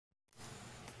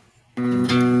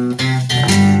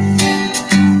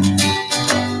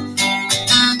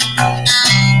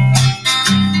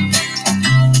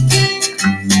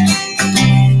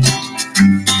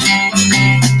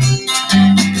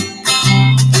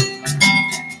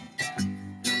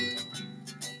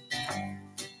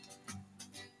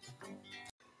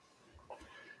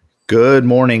Good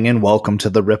morning and welcome to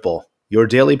The Ripple, your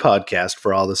daily podcast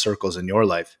for all the circles in your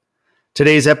life.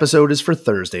 Today's episode is for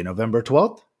Thursday, November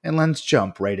 12th, and let's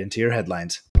jump right into your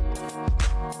headlines.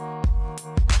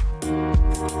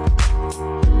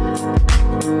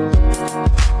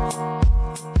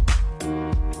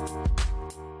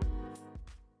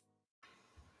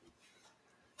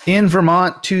 In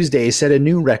Vermont, Tuesday set a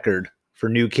new record for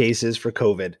new cases for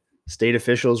COVID. State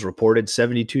officials reported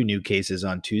 72 new cases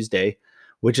on Tuesday,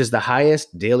 which is the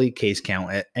highest daily case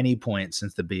count at any point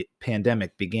since the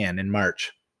pandemic began in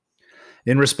March.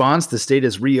 In response, the state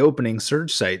is reopening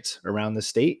surge sites around the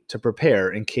state to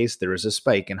prepare in case there is a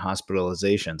spike in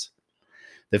hospitalizations.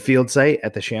 The field site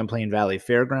at the Champlain Valley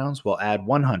Fairgrounds will add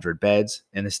 100 beds,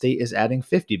 and the state is adding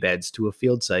 50 beds to a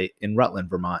field site in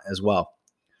Rutland, Vermont as well.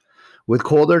 With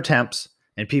colder temps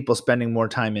and people spending more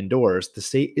time indoors, the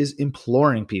state is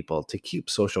imploring people to keep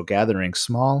social gatherings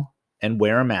small and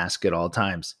wear a mask at all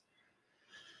times.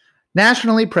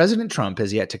 Nationally, President Trump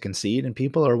has yet to concede, and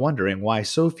people are wondering why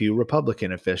so few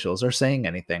Republican officials are saying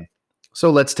anything. So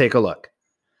let's take a look.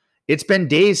 It's been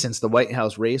days since the White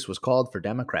House race was called for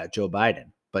Democrat Joe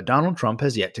Biden, but Donald Trump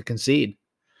has yet to concede.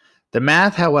 The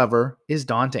math, however, is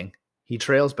daunting. He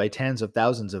trails by tens of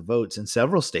thousands of votes in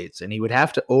several states, and he would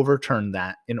have to overturn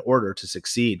that in order to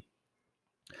succeed.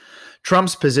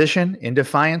 Trump's position, in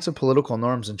defiance of political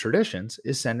norms and traditions,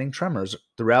 is sending tremors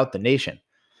throughout the nation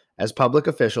as public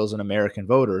officials and American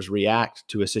voters react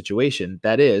to a situation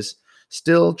that is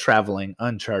still traveling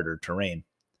uncharted terrain.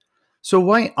 So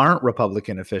why aren't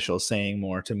Republican officials saying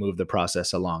more to move the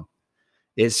process along?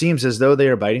 It seems as though they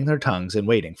are biting their tongues and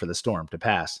waiting for the storm to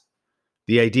pass.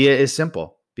 The idea is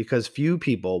simple, because few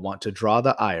people want to draw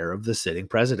the ire of the sitting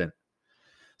president.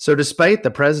 So despite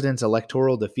the president's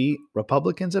electoral defeat,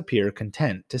 Republicans appear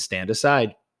content to stand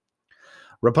aside.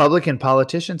 Republican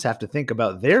politicians have to think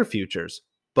about their futures,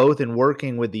 both in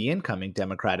working with the incoming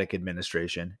Democratic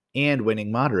administration and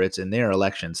winning moderates in their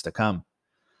elections to come.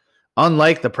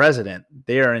 Unlike the president,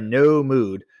 they are in no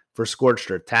mood for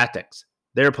scorched earth tactics.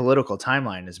 Their political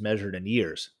timeline is measured in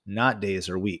years, not days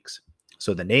or weeks.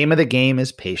 So the name of the game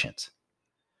is patience.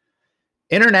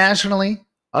 Internationally,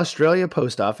 Australia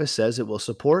Post Office says it will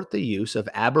support the use of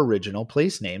Aboriginal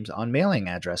place names on mailing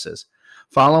addresses,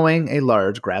 following a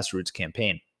large grassroots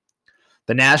campaign.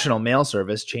 The National Mail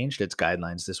Service changed its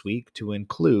guidelines this week to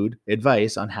include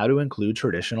advice on how to include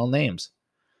traditional names.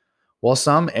 While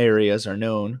some areas are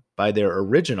known by their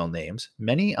original names,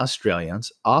 many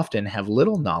Australians often have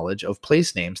little knowledge of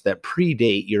place names that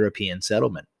predate European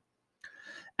settlement.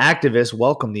 Activists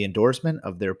welcome the endorsement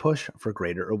of their push for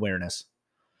greater awareness.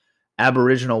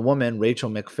 Aboriginal woman Rachel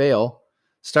McPhail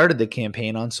started the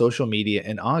campaign on social media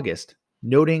in August,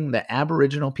 noting that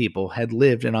Aboriginal people had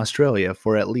lived in Australia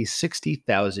for at least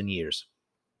 60,000 years.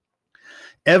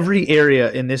 Every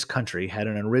area in this country had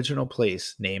an original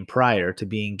place name prior to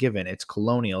being given its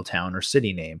colonial town or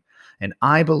city name, and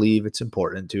I believe it's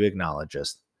important to acknowledge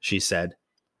this, she said.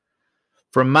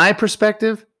 From my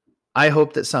perspective, I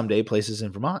hope that someday places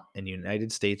in Vermont and the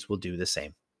United States will do the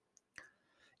same.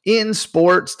 In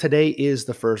sports, today is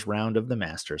the first round of the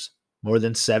Masters. More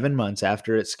than 7 months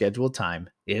after its scheduled time,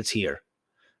 it's here.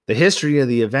 The history of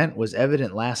the event was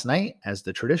evident last night as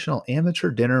the traditional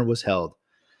amateur dinner was held.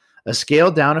 A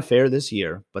scaled-down affair this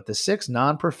year, but the 6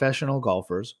 non-professional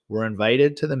golfers were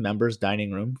invited to the members'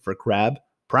 dining room for crab,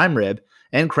 prime rib,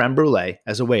 and creme brulee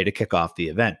as a way to kick off the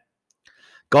event.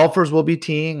 Golfers will be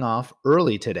teeing off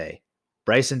early today.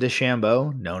 Bryson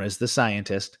DeChambeau, known as the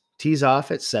Scientist, tees off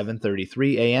at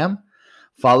 7:33 a.m.,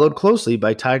 followed closely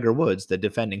by Tiger Woods, the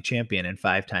defending champion and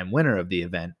 5-time winner of the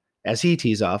event, as he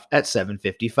tees off at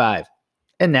 7:55.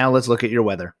 And now let's look at your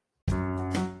weather.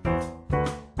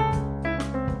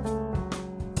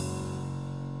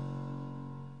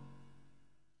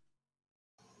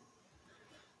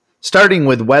 Starting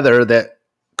with weather that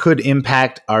could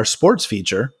impact our sports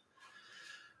feature,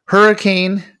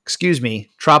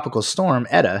 Tropical storm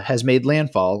Eta has made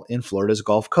landfall in Florida's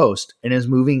Gulf Coast and is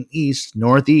moving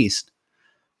east-northeast.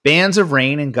 Bands of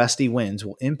rain and gusty winds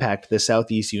will impact the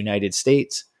southeast United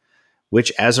States,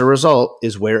 which as a result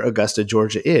is where Augusta,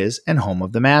 Georgia is and home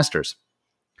of the Masters.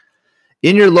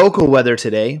 In your local weather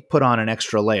today, put on an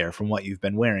extra layer from what you've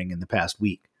been wearing in the past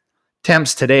week.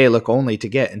 Temps today look only to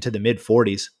get into the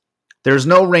mid-40s. There's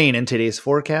no rain in today's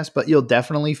forecast, but you'll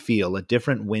definitely feel a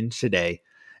different wind today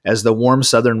as the warm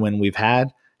southern wind we've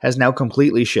had has now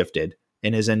completely shifted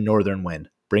and is in northern wind,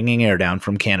 bringing air down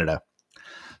from Canada.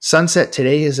 Sunset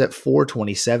today is at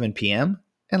 4:27 p.m.,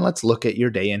 and let's look at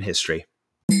your day in history.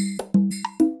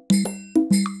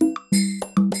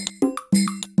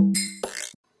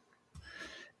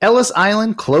 Ellis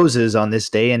Island closes on this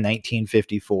day in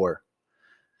 1954.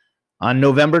 On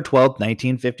November 12,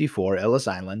 1954, Ellis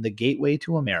Island, the gateway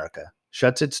to America,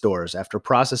 shuts its doors after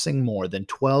processing more than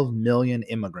 12 million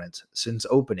immigrants since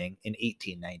opening in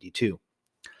 1892.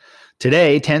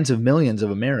 Today, tens of millions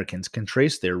of Americans can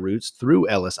trace their roots through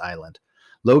Ellis Island,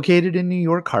 located in New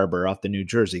York Harbor off the New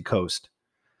Jersey coast.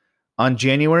 On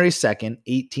January 2,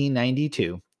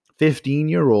 1892,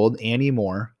 15-year-old Annie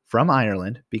Moore from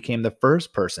Ireland became the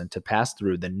first person to pass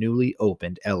through the newly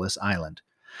opened Ellis Island,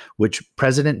 which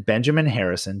President Benjamin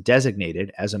Harrison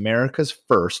designated as America's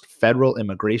first federal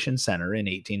immigration center in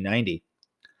 1890.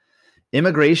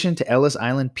 Immigration to Ellis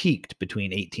Island peaked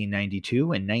between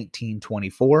 1892 and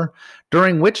 1924,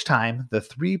 during which time the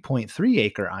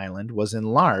 3.3-acre island was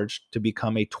enlarged to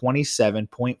become a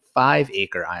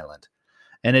 27.5-acre island,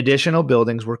 and additional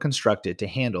buildings were constructed to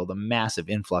handle the massive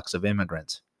influx of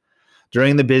immigrants.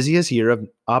 During the busiest year of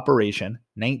operation,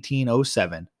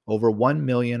 1907, over 1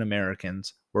 million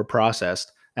Americans were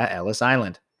processed at Ellis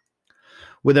Island.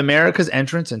 With America's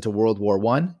entrance into World War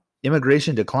I,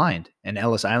 immigration declined, and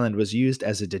Ellis Island was used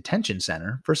as a detention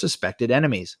center for suspected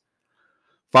enemies.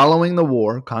 Following the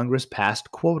war, Congress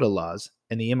passed quota laws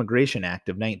and the Immigration Act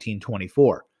of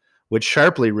 1924, which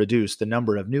sharply reduced the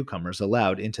number of newcomers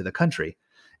allowed into the country,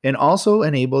 and also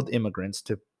enabled immigrants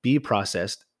to be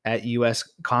processed at U.S.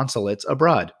 consulates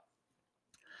abroad.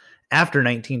 After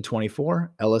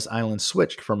 1924, Ellis Island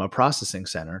switched from a processing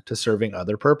center to serving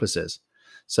other purposes,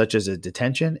 such as a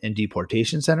detention and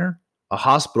deportation center, a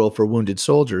hospital for wounded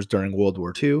soldiers during World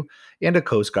War II, and a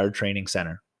Coast Guard training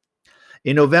center.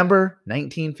 In November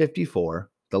 1954,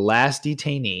 the last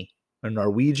detainee, a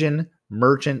Norwegian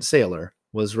merchant sailor,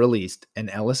 was released and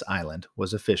Ellis Island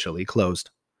was officially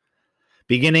closed.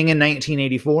 Beginning in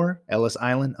 1984, Ellis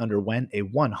Island underwent a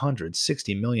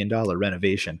 $160 million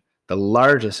renovation, the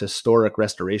largest historic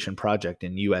restoration project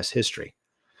in U.S. history.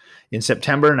 In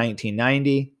September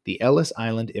 1990, the Ellis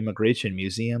Island Immigration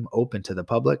Museum opened to the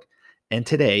public and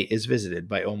today is visited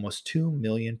by almost 2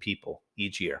 million people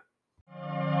each year.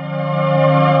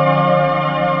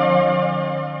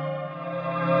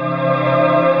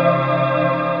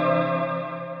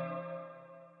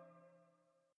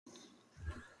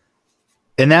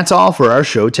 And that's all for our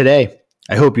show today.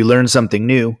 I hope you learned something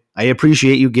new. I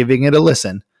appreciate you giving it a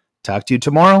listen. Talk to you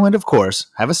tomorrow, and of course,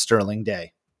 have a sterling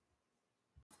day.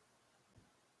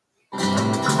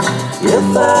 If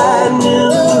I knew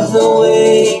the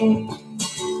way,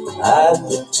 I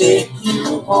would take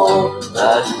you home.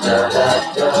 Da, da,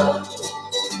 da, da.